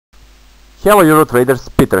Hello Euro traders,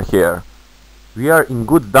 Peter here. We are in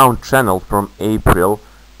good down channel from April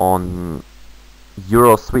on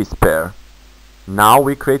Euro-Swiss pair. Now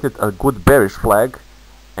we created a good bearish flag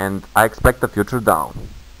and I expect a future down.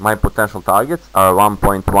 My potential targets are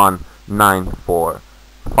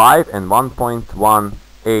 1.1945 and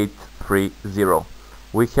 1.1830.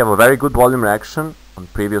 We have a very good volume reaction on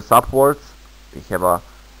previous upwards. We have a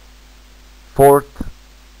fourth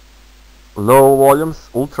low volumes,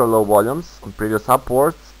 ultra low volumes on previous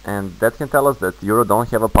upwards, and that can tell us that Euro don't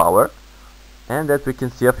have a power and that we can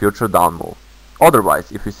see a future down move.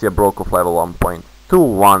 Otherwise, if we see a broke of level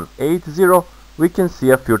 1.2180, we can see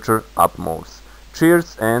a future up moves.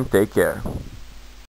 Cheers and take care.